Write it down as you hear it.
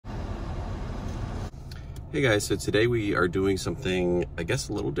Hey guys, so today we are doing something, I guess,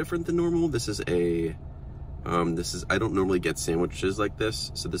 a little different than normal. This is I don't normally get sandwiches like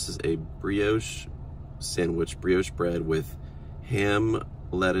this. So this is a brioche sandwich, brioche bread with ham,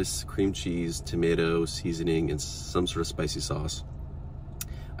 lettuce, cream cheese, tomato, seasoning, and some sort of spicy sauce.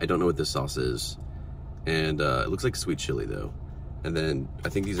 I don't know what this sauce is. And it looks like sweet chili though. And then I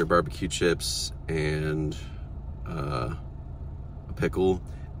think these are barbecue chips and a pickle.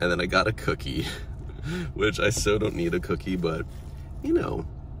 And then I got a cookie. Which I so don't need a cookie, but you know,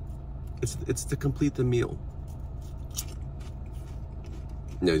 it's to complete the meal.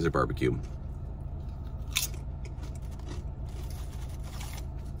 No, these are barbecue.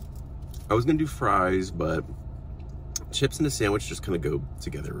 I was gonna do fries, but chips and a sandwich just kind of go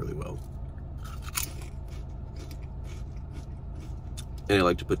together really well. And I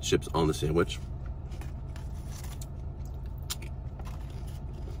like to put chips on the sandwich.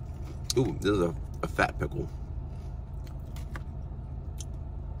 Ooh, this is a fat pickle.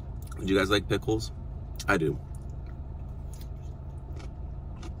 Do you guys like pickles? I do.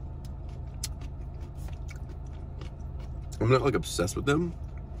 I'm not like obsessed with them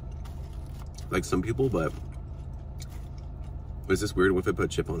like some people, but is this weird if I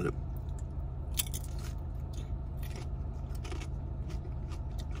put chip on it?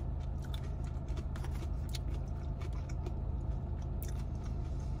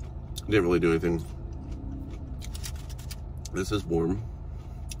 Didn't really do anything. This is warm,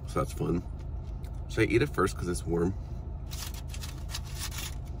 so that's fun. Should I eat it first because it's warm?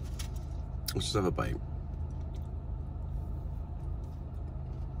 Let's just have a bite.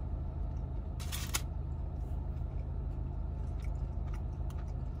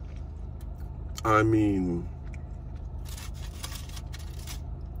 I mean,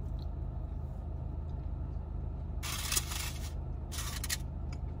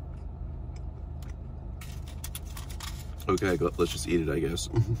 okay, let's just eat it, I guess.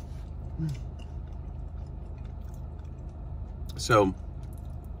 So,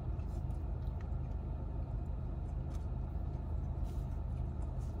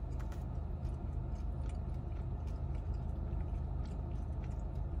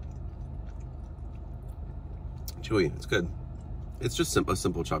 chewy, it's good. It's just a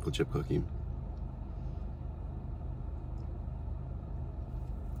simple chocolate chip cookie.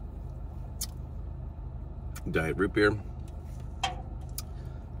 Diet root beer,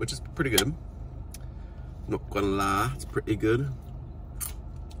 which is pretty good. Not gonna lie, it's pretty good.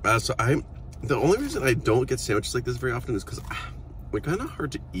 The only reason I don't get sandwiches like this very often is because they're kind of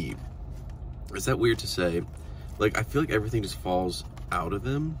hard to eat. Is that weird to say? Like, I feel like everything just falls out of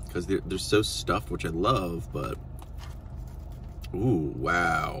them because they're so stuffed, which I love, but ooh,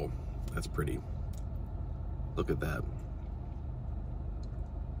 wow, that's pretty. Look at that.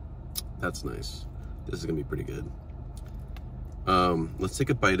 That's nice. This is gonna be pretty good. Let's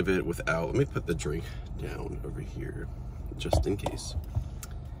take a bite of it without, let me put the drink down over here, just in case.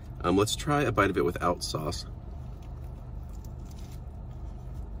 Let's try a bite of it without sauce.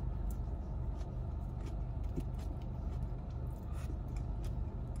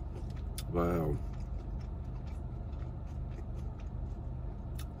 Wow.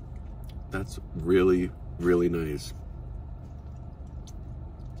 That's really, really nice.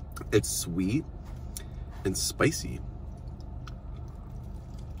 It's sweet and spicy.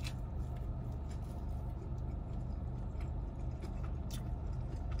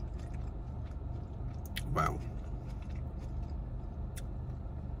 Wow.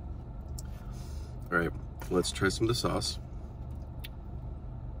 All right, let's try some of the sauce.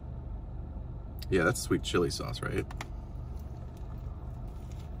 Yeah, that's sweet chili sauce, right?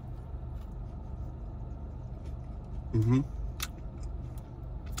 Mm-hmm.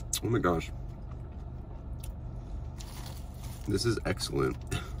 Oh my gosh. This is excellent.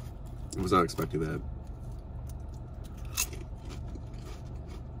 I was not expecting that.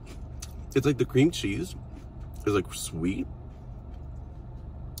 It's like the cream cheese is like sweet.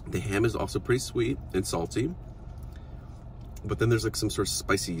 The ham is also pretty sweet and salty. But then there's like some sort of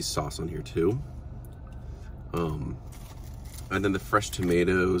spicy sauce on here too. And then the fresh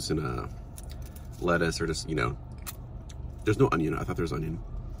tomatoes and lettuce are just, you know, there's no onion. I thought there was onion.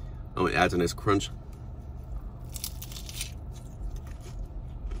 It adds a nice crunch.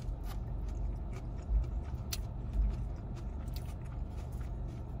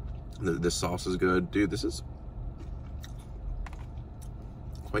 The sauce is good. Dude, this is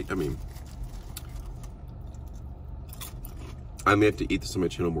quite yummy. I may have to eat this on my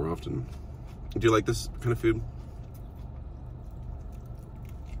channel more often. Do you like this kind of food?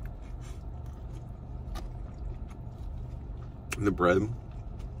 And the bread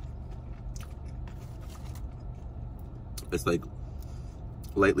It's like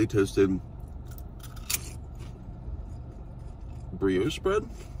lightly toasted brioche bread.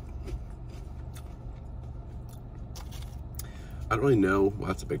 I don't really know. Well,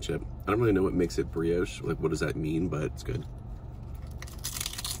 that's a big chip. I don't really know what makes it brioche. Like, what does that mean? But it's good.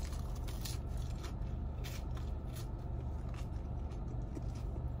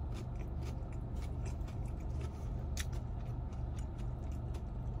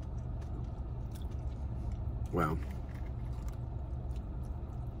 Wow.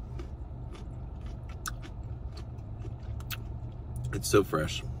 It's so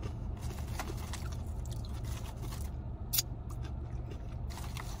fresh.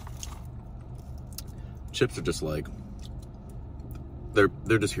 Chips are just like, they're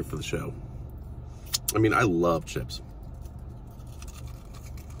just here for the show. I mean, I love chips.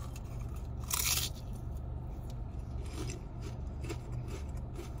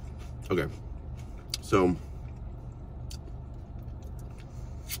 Okay, so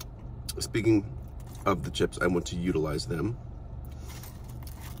speaking of the chips, I want to utilize them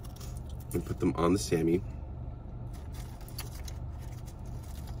and put them on the Sammy.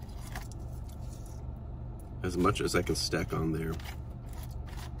 As much as I can stack on there.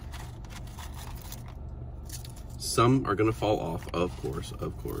 Some are gonna fall off, of course,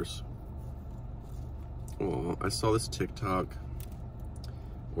 of course. Oh, I saw this TikTok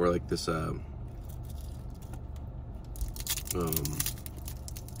or like this I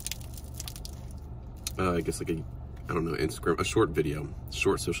guess like a, I don't know, Instagram, a short video,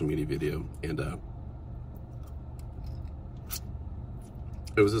 short social media video, and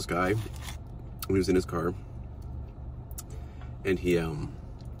it was this guy when he was in his car, and he had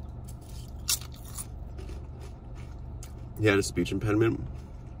a speech impediment,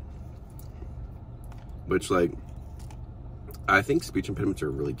 which, like, I think speech impediments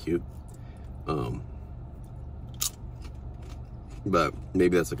are really cute, but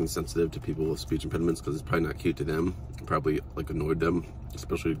maybe that's like insensitive to people with speech impediments because it's probably not cute to them. It probably like annoyed them,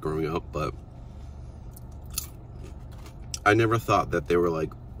 especially growing up. But I never thought that they were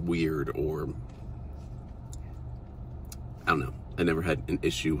like weird, or I don't know. I never had an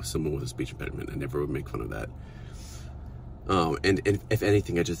issue with someone with a speech impediment. I never would make fun of that. And if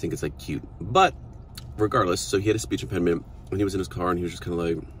anything, I just think it's like cute. But regardless, so he had a speech impediment when he was in his car, and he was just kind of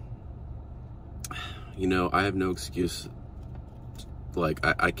like, you know, I have no excuse. Like,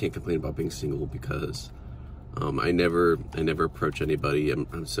 I can't complain about being single because I never approach anybody.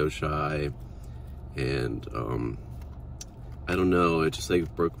 I'm so shy, and I don't know, it just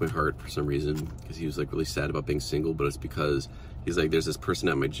like broke my heart for some reason, because he was like really sad about being single. But it's because he's like, there's this person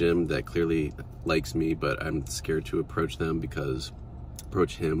at my gym that clearly likes me, but I'm scared to approach them because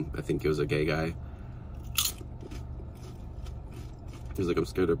approach him. I think it was a gay guy. He's like, I'm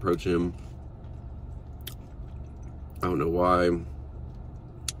scared to approach him. I don't know why.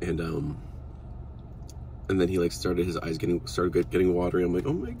 And then he like started, his eyes started getting watery. I'm like,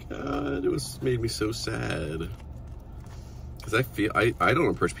 oh my God, it made me so sad. Cause I feel, I don't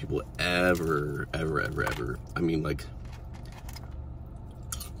approach people ever. I mean, like,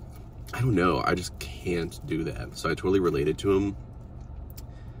 I don't know, I just can't do that. So I totally related to him.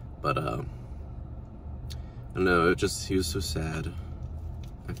 But I don't know, he was so sad.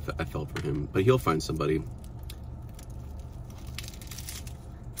 I felt for him, but he'll find somebody.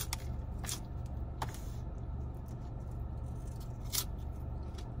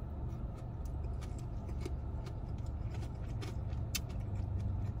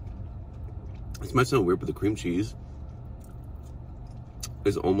 This might sound weird, but the cream cheese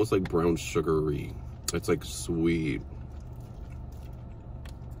is almost like brown sugary. It's like sweet.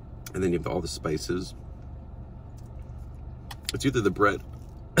 And then you have all the spices. It's either the bread,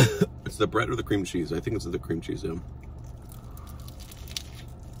 it's the bread or the cream cheese. I think it's the cream cheese, yeah.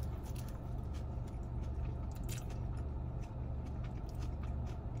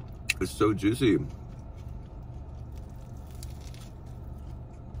 It's so juicy.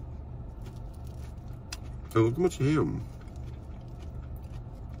 And look how much ham.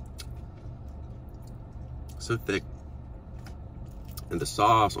 So thick. And the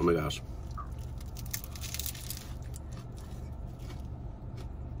sauce, oh my gosh.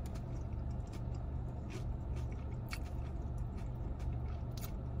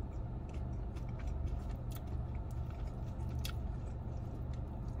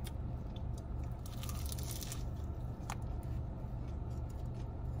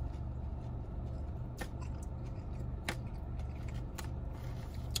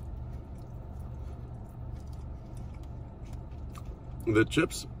 The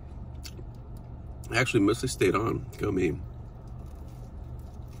chips actually mostly stayed on. Go me.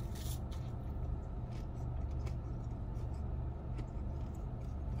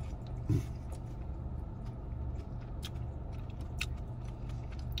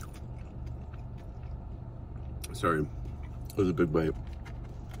 Sorry, it was a big bite.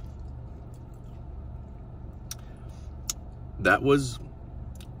 That was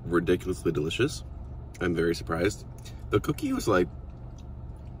ridiculously delicious. I'm very surprised. The cookie was like,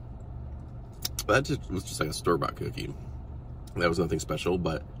 that was just like a store-bought cookie. That was nothing special,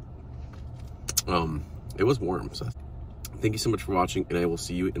 but it was warm. So thank you so much for watching, and I will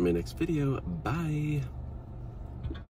see you in my next video. Bye.